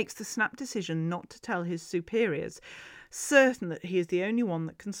 He makes the snap decision not to tell his superiors, certain that he is the only one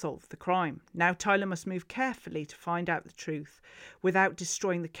that can solve the crime. Now Tyler must move carefully to find out the truth, without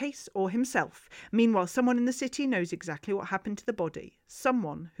destroying the case or himself. Meanwhile, someone in the city knows exactly what happened to the body.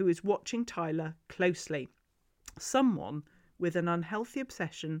 Someone who is watching Tyler closely. Someone with an unhealthy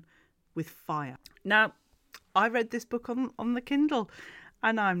obsession with fire. Now, I read this book on the Kindle,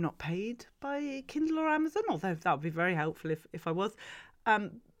 and I'm not paid by Kindle or Amazon, although that would be very helpful if I was.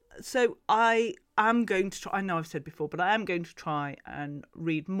 So I am going to try, I know I've said before, but I am going to try and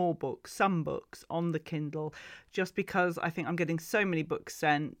read more books, some books on the Kindle, just because I think I'm getting so many books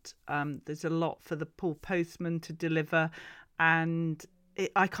sent. There's a lot for the poor postman to deliver, and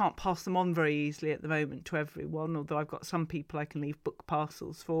I can't pass them on very easily at the moment to everyone, although I've got some people I can leave book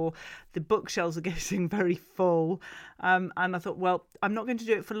parcels for. The bookshelves are getting very full, and I thought, well, I'm not going to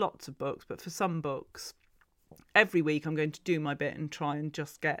do it for lots of books, but for some books. Every week I'm going to do my bit and try and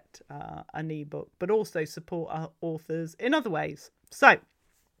just get an ebook, but also support our authors in other ways. So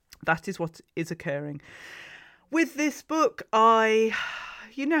that is what is occurring. With this book,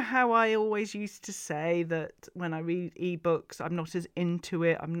 you know how I always used to say that when I read ebooks, I'm not as into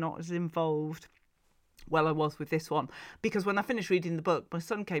it, I'm not as involved. Well, I was with this one, because when I finished reading the book, my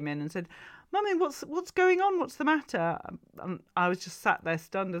son came in and said, "Mummy, what's going on? What's the matter?" I was just sat there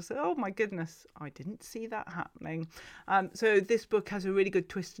stunned. I said, "Oh my goodness, I didn't see that happening." So this book has a really good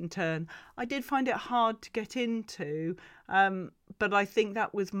twist and turn. I did find it hard to get into, but I think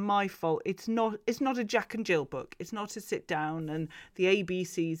that was my fault. It's not a Jack and Jill book. It's not a sit down and the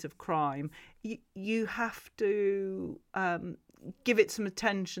ABCs of crime. You have to give it some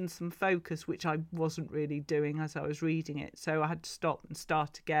attention, some focus, which I wasn't really doing as I was reading it. So I had to stop and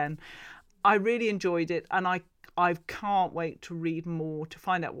start again. I really enjoyed it, and I can't wait to read more, to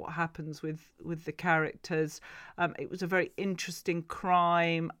find out what happens with the characters. It was a very interesting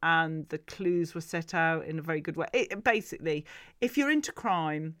crime, and the clues were set out in a very good way. Basically, if you're into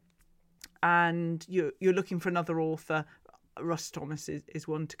crime and you're looking for another author, Russ Thomas is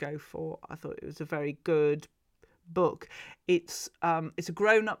one to go for. I thought it was a very good book. It's a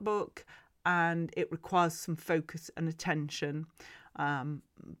grown-up book, and it requires some focus and attention,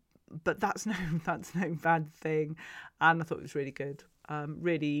 but that's no bad thing. And I thought it was really good.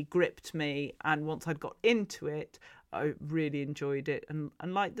 Really gripped me, and once I'd got into it, I really enjoyed it, and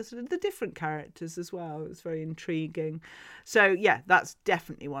liked the different characters as well. It was very intriguing. So yeah, that's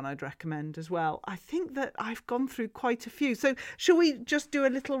definitely one I'd recommend as well. I think that I've gone through quite a few. So shall we just do a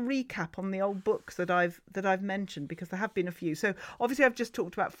little recap on the old books that I've mentioned, because there have been a few. So obviously I've just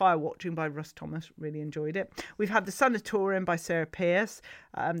talked about Firewatching by Russ Thomas. Really enjoyed it. We've had The Sanatorium by Sarah Pearse.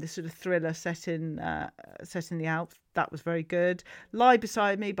 This sort of thriller set in the Alps. That was very good. Lie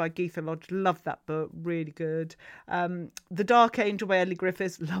Beside Me by Geetha Lodge. Loved that book. Really good. The Dark Angel by Ellie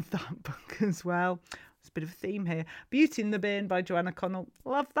Griffiths. Loved that book as well. There's a bit of a theme here. Beauty in the Bin by Joanna Connell.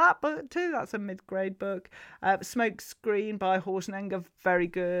 Loved that book too. That's a mid-grade book. Smoke Screen by Horton Enger. Very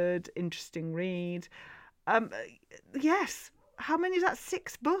good. Interesting read. Yes. How many is that?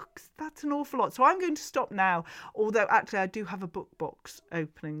 6 books? That's an awful lot. So I'm going to stop now, although actually I do have a book box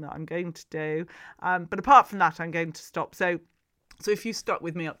opening that I'm going to do. But apart from that, I'm going to stop. So if you stuck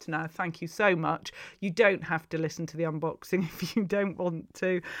with me up to now, thank you so much. You don't have to listen to the unboxing if you don't want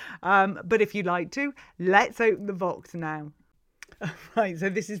to. But if you'd like to, let's open the box now. Right, so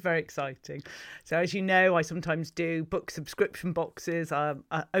this is very exciting. So as you know, I sometimes do book subscription boxes. I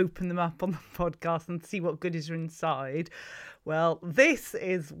open them up on the podcast and see what goodies are inside. Well, this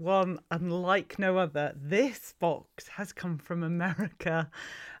is one unlike no other. This box has come from America.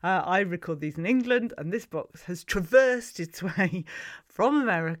 I record these in England, and this box has traversed its way from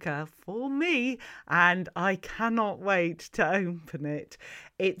America for me, and I cannot wait to open it.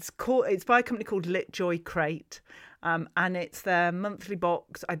 It's by a company called LitJoy Crate. And it's their monthly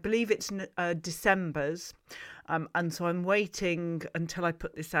box. I believe it's December's. And so I'm waiting until I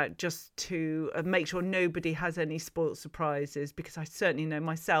put this out just to make sure nobody has any spoilt surprises, because I certainly know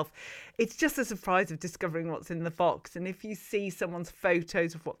myself. It's just a surprise of discovering what's in the box. And if you see someone's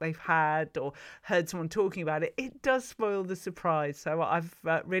photos of what they've had or heard someone talking about it, it does spoil the surprise. So I've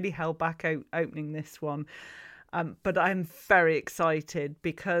really held back opening this one. But I'm very excited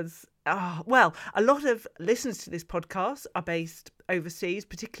because, a lot of listeners to this podcast are based overseas,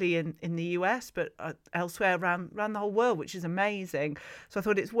 particularly in the US, but elsewhere around the whole world, which is amazing. So I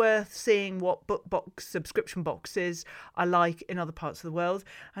thought it's worth seeing what book box subscription boxes are like in other parts of the world.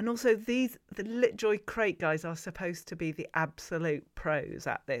 And also the LitJoy Crate guys are supposed to be the absolute pros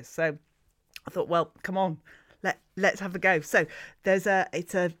at this. So I thought, well, come on. let's have a go. So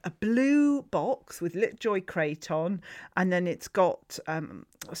it's a blue box with LitJoy crate on, and then it's got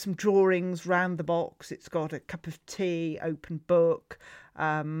some drawings round the box. It's got a cup of tea, open book,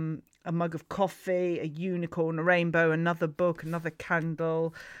 a mug of coffee, a unicorn, a rainbow, another book, another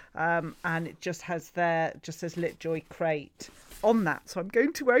candle, and it just says LitJoy crate on that. So I'm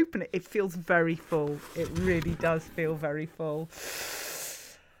going to open it. It feels very full. It really does feel very full.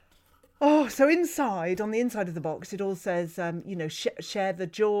 Oh, so inside, on the inside of the box, it all says, share the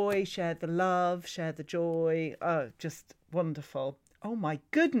joy, share the love, share the joy. Oh, just wonderful. Oh, my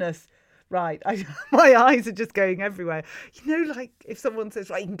goodness. Right. My eyes are just going everywhere. Like if someone says,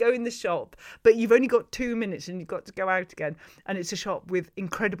 right, you can go in the shop, but you've only got 2 minutes and you've got to go out again. And it's a shop with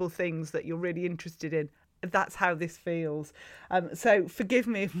incredible things that you're really interested in. That's how this feels. So forgive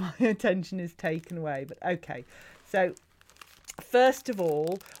me if my attention is taken away. But OK, so first of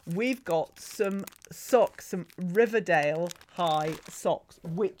all, we've got some socks, some Riverdale High socks,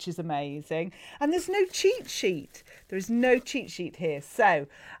 which is amazing. And there's no cheat sheet. There is no cheat sheet here. So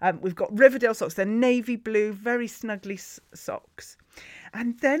we've got Riverdale socks. They're navy blue, very snuggly socks.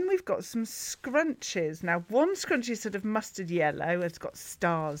 And then we've got some scrunchies. Now, one scrunchie is sort of mustard yellow. It's got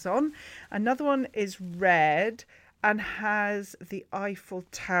stars on. Another one is red and has the Eiffel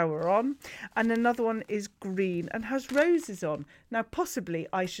Tower on, and another one is green and has roses on. Now, possibly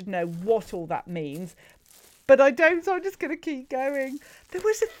I should know what all that means, but I don't, so I'm just going to keep going. There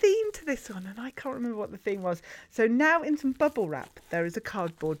was a theme to this one, and I can't remember what the theme was. So now in some bubble wrap, there is a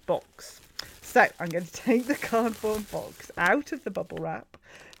cardboard box. So I'm going to take the cardboard box out of the bubble wrap.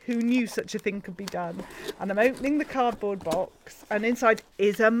 Who knew such a thing could be done? And I'm opening the cardboard box, and inside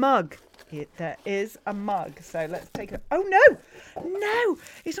is a mug. There is a mug. So let's take it. Oh, no,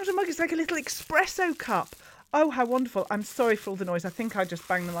 it's not a mug. It's like a little espresso cup. Oh, how wonderful. I'm sorry for all the noise. I think I just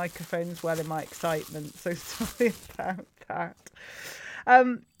banged the microphone as well in my excitement. So sorry about that.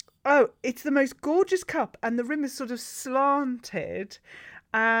 It's the most gorgeous cup, and the rim is sort of slanted,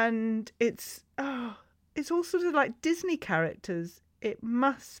 and it's all sort of like Disney characters. It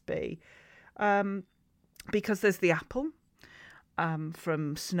must be, because there's the apple.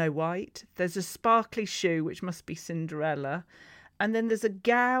 From Snow White. There's a sparkly shoe, which must be Cinderella. And then there's a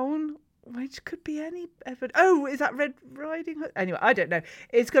gown, which could be any... Oh, is that Red Riding Hood? Anyway, I don't know.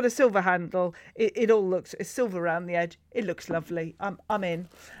 It's got a silver handle. It all looks... It's silver around the edge. It looks lovely. I'm in.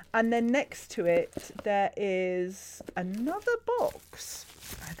 And then next to it, there is another box.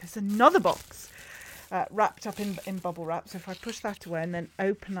 There's another box. Wrapped up in bubble wrap. So if I push that away and then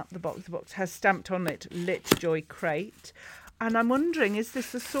open up the box has stamped on it LitJoy crate. And I'm wondering, is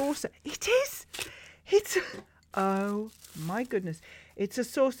this a saucer? It is. Oh my goodness. It's a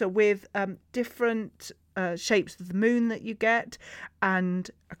saucer with different shapes of the moon that you get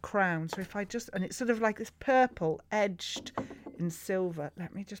and a crown. So if I and it's sort of like this purple edged in silver.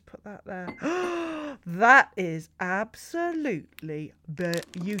 Let me just put that there. That is absolutely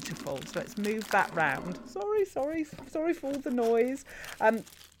beautiful. So let's move that round. Sorry for all the noise.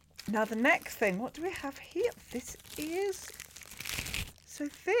 Now the next thing, what do we have here? This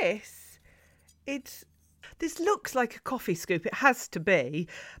looks like a coffee scoop. It has to be,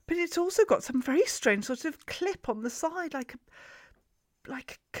 but it's also got some very strange sort of clip on the side, like a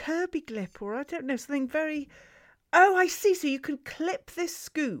Kirby clip, or I don't know, something very... Oh, I see. So you can clip this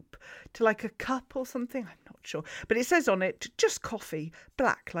scoop to like a cup or something. I'm not sure. But it says on it, just coffee,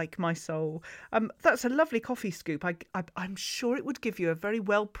 black like my soul. That's a lovely coffee scoop. I'm sure it would give you a very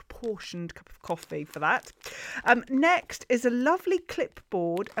well-proportioned cup of coffee for that. Next is a lovely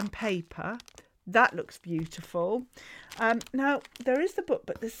clipboard and paper. That looks beautiful. Now, there is the book,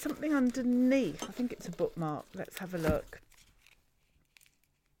 but there's something underneath. I think it's a bookmark. Let's have a look.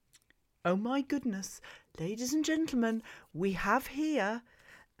 Oh my goodness, ladies and gentlemen, we have here,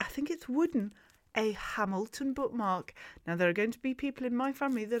 I think it's wooden, a Hamilton bookmark. Now, there are going to be people in my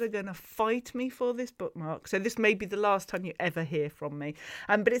family that are going to fight me for this bookmark. So this may be the last time you ever hear from me.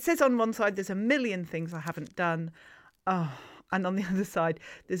 But it says on one side, there's a million things I haven't done. Oh, and on the other side,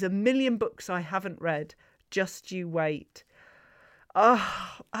 there's a million books I haven't read. Just you wait.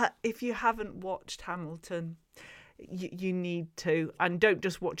 Oh, if you haven't watched Hamilton... You need to, and don't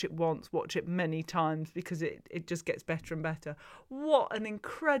just watch it once, watch it many times, because it just gets better and better. What an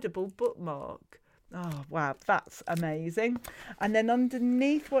incredible bookmark. Oh, wow, that's amazing. And then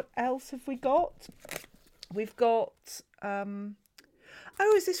underneath, what else have we got? We've got,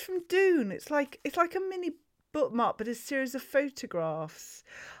 is this from Dune? It's like a mini bookmark, but a series of photographs.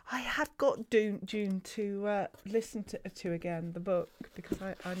 I have got Dune to listen to again, the book, because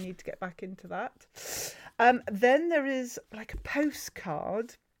I need to get back into that. Then there is like a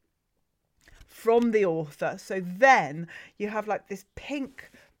postcard from the author. So then you have like this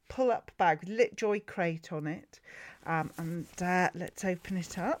pink pull-up bag with LitJoy crate on it. And let's open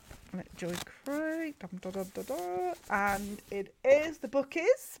it up. LitJoy crate. And the book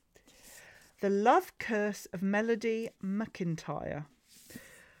is The Love Curse of Melody McIntyre.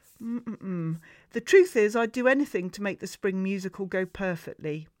 The truth is, I'd do anything to make the spring musical go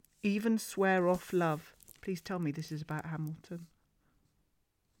perfectly, even swear off love. Please tell me this is about Hamilton.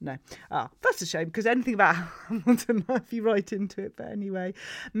 No. That's a shame, because anything about Hamilton might be right into it. But anyway,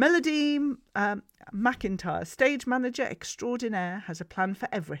 Melody McIntyre, stage manager extraordinaire, has a plan for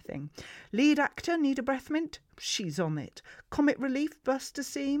everything. Lead actor, need a breath mint? She's on it. Comic relief, bust a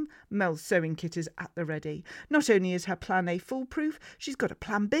seam? Mel's sewing kit is at the ready. Not only is her plan A foolproof, she's got a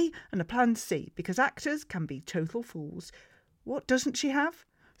plan B and a plan C, because actors can be total fools. What doesn't she have?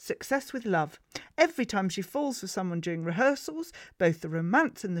 Success with love. Every time she falls for someone during rehearsals, both the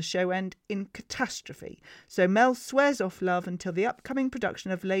romance and the show end in catastrophe. So Mel swears off love until the upcoming production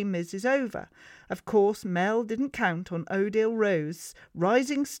of Les Mis is over. Of course, Mel didn't count on Odile Rose,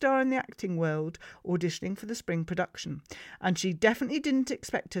 rising star in the acting world, auditioning for the spring production. And she definitely didn't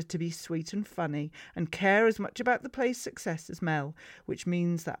expect her to be sweet and funny and care as much about the play's success as Mel, which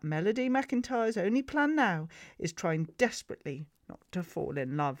means that Melody McIntyre's only plan now is trying desperately not to fall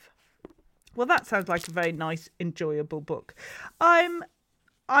in love. Well, that sounds like a very nice, enjoyable book. I'm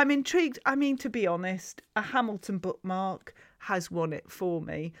intrigued. I mean, to be honest, a Hamilton bookmark has won it for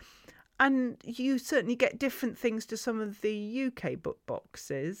me. And you certainly get different things to some of the UK book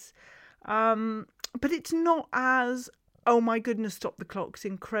boxes. But it's not as, oh my goodness, Stop the Clock's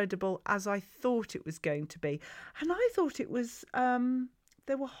incredible as I thought it was going to be. And I thought it was,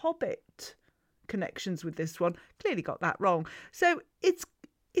 there were Hobbit connections with this one. Clearly got that wrong. So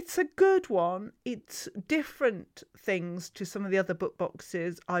it's a good one. It's different things to some of the other book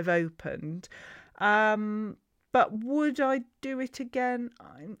boxes I've opened. But would I do it again?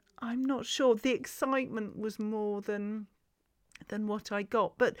 I'm not sure. The excitement was more than what I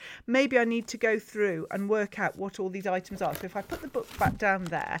got. But maybe I need to go through and work out what all these items are. So if I put the book back down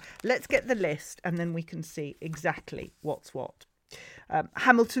there, let's get the list and then we can see exactly what's what.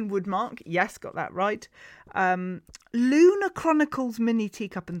 Hamilton Woodmark, yes, got that right. Lunar Chronicles mini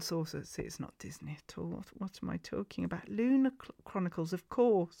teacup and saucer. See, it's not Disney at all. What am I talking about? Lunar Chronicles, of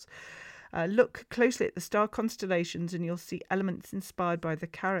course. Look closely at the star constellations and you'll see elements inspired by the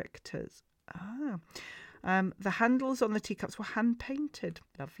characters. The handles on the teacups were hand painted.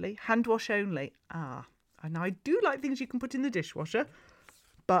 Lovely. Hand wash only. And I do like things you can put in the dishwasher.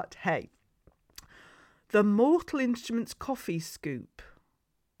 But hey. The Mortal Instruments coffee scoop.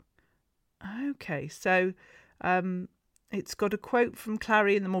 Okay, so it's got a quote from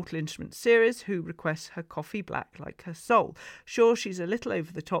Clary in the Mortal Instruments series, who requests her coffee black like her soul. Sure, she's a little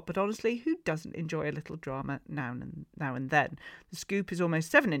over the top, but honestly, who doesn't enjoy a little drama now and then? The scoop is almost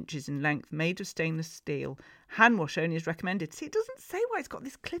 7 inches in length, made of stainless steel. Hand wash only is recommended. See, it doesn't say why it's got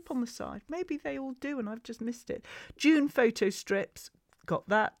this clip on the side. Maybe they all do and I've just missed it. June photo strips, got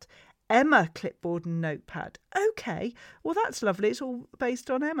that. Emma clipboard and notepad. Okay, well that's lovely. It's all based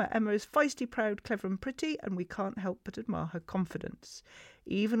on Emma. Emma is feisty, proud, clever and pretty, and we can't help but admire her confidence,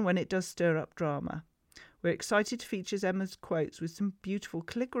 even when it does stir up drama. We're excited to feature Emma's quotes with some beautiful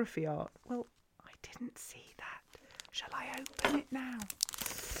calligraphy art. Well, I didn't see that. Shall I open it now?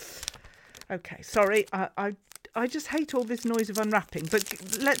 Okay, sorry, I just hate all this noise of unwrapping,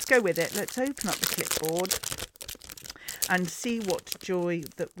 but let's go with it. Let's open up the clipboard and see what joy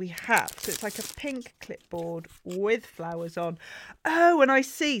that we have. So it's like a pink clipboard with flowers on. Oh, and I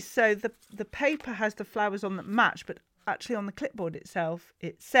see. So the paper has the flowers on that match, but actually on the clipboard itself,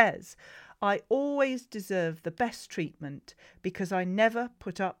 it says, I always deserve the best treatment because I never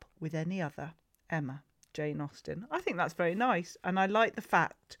put up with any other. Emma, Jane Austen. I think that's very nice. And I like the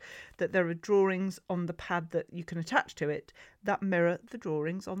fact that there are drawings on the pad that you can attach to it that mirror the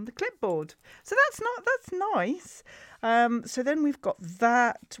drawings on the clipboard. So that's nice. So then we've got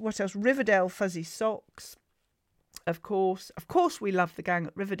that. What else? Riverdale fuzzy socks. Of course, we love the gang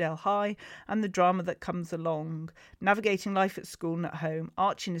at Riverdale High and the drama that comes along. Navigating life at school and at home,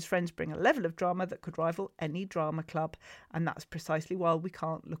 Archie and his friends bring a level of drama that could rival any drama club. And that's precisely why we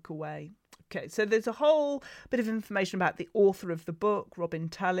can't look away. Okay, so there's a whole bit of information about the author of the book, Robin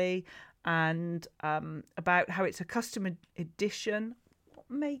Tully, and about how it's a custom edition. What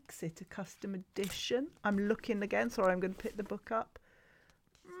makes it a custom edition? I'm looking again. Sorry, I'm going to pick the book up.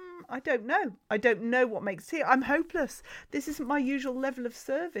 I don't know. I don't know what makes it. I'm hopeless. This isn't my usual level of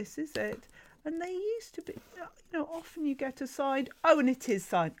service, is it? And they used to be, often you get a signed. Oh, and it is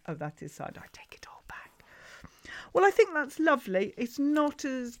signed. Oh, that is signed. I take it all back. Well, I think that's lovely. It's not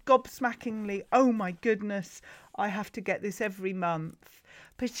as gobsmackingly, oh my goodness, I have to get this every month.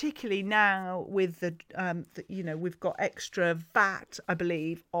 Particularly now with the we've got extra VAT, I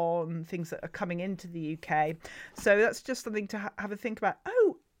believe, on things that are coming into the UK. So that's just something to have a think about.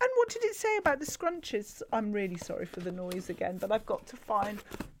 Oh, and what did it say about the scrunches? I'm really sorry for the noise again, but I've got to find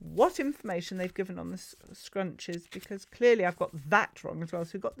what information they've given on the scrunches, because clearly I've got that wrong as well.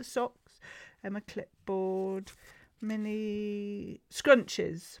 So we've got the socks, Emma clipboard, mini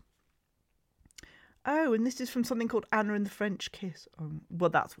scrunches. Oh, and this is from something called Anna and the French Kiss. Oh,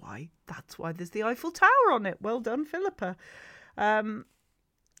 well, that's why there's the Eiffel Tower on it. Well done, Philippa. And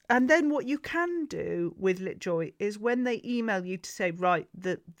then what you can do with LitJoy is when they email you to say, right,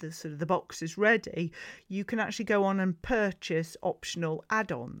 the sort of the box is ready, you can actually go on and purchase optional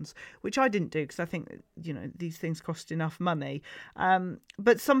add-ons, which I didn't do because I think, these things cost enough money.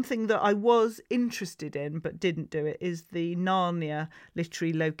 But something that I was interested in but didn't do it is the Narnia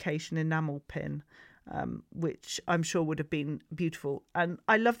literary location enamel pin. Which I'm sure would have been beautiful. And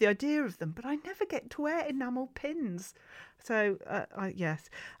I love the idea of them, but I never get to wear enamel pins. So, yes.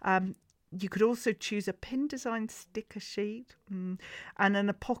 You could also choose a pin design sticker sheet and an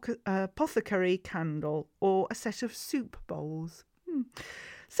apothecary candle or a set of soup bowls.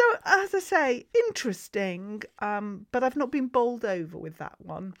 So, as I say, interesting, but I've not been bowled over with that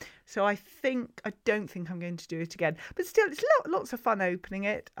one. So I don't think I'm going to do it again. But still, it's lots of fun opening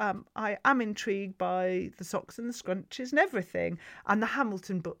it. I am intrigued by the socks and the scrunches and everything. And the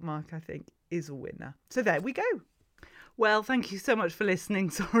Hamilton bookmark, I think, is a winner. So there we go. Well, thank you so much for listening.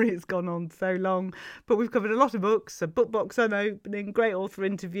 Sorry it's gone on so long, but we've covered a lot of books, a book box unopening, great author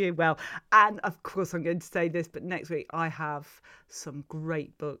interview. Well, and of course I'm going to say this, but next week I have some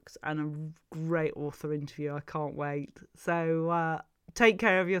great books and a great author interview. I can't wait. So take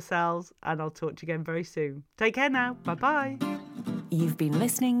care of yourselves and I'll talk to you again very soon. Take care now. Bye-bye. You've been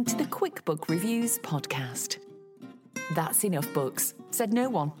listening to the Quick Book Reviews podcast. That's enough books, said no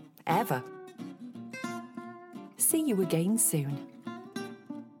one, ever. See you again soon.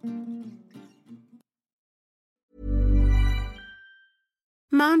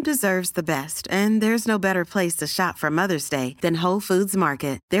 Mom deserves the best, and there's no better place to shop for Mother's Day than Whole Foods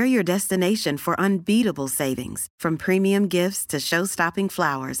Market. They're your destination for unbeatable savings, from premium gifts to show-stopping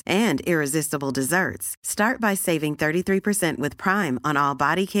flowers and irresistible desserts. Start by saving 33% with Prime on all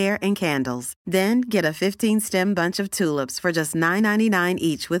body care and candles. Then get a 15-stem bunch of tulips for just $9.99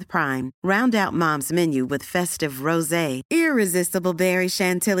 each with Prime. Round out Mom's menu with festive rosé, irresistible berry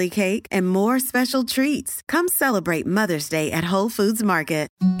chantilly cake, and more special treats. Come celebrate Mother's Day at Whole Foods Market.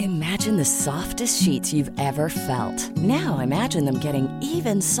 Imagine the softest sheets you've ever felt. Now imagine them getting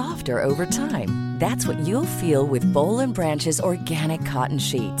even softer over time. That's what you'll feel with Boll & Branch's organic cotton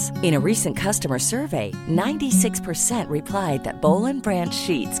sheets. In a recent customer survey, 96% replied that Boll & Branch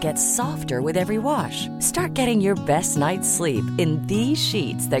sheets get softer with every wash. Start getting your best night's sleep in these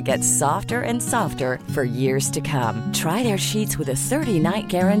sheets that get softer and softer for years to come. Try their sheets with a 30-night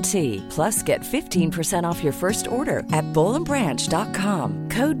guarantee. Plus, get 15% off your first order at bollandbranch.com.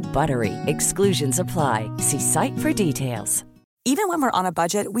 Code BUTTERY. Exclusions apply. See site for details. Even when we're on a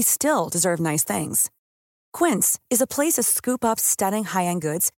budget, we still deserve nice things. Quince is a place to scoop up stunning high-end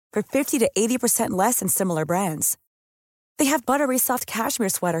goods for 50 to 80% less than similar brands. They have buttery soft cashmere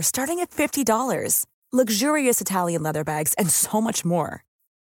sweaters starting at $50, luxurious Italian leather bags, and so much more.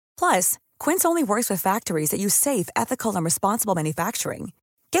 Plus, Quince only works with factories that use safe, ethical, and responsible manufacturing.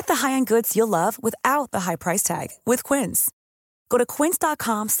 Get the high-end goods you'll love without the high price tag with Quince. Go to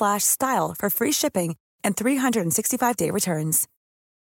quince.com/style for free shipping and 365-day returns.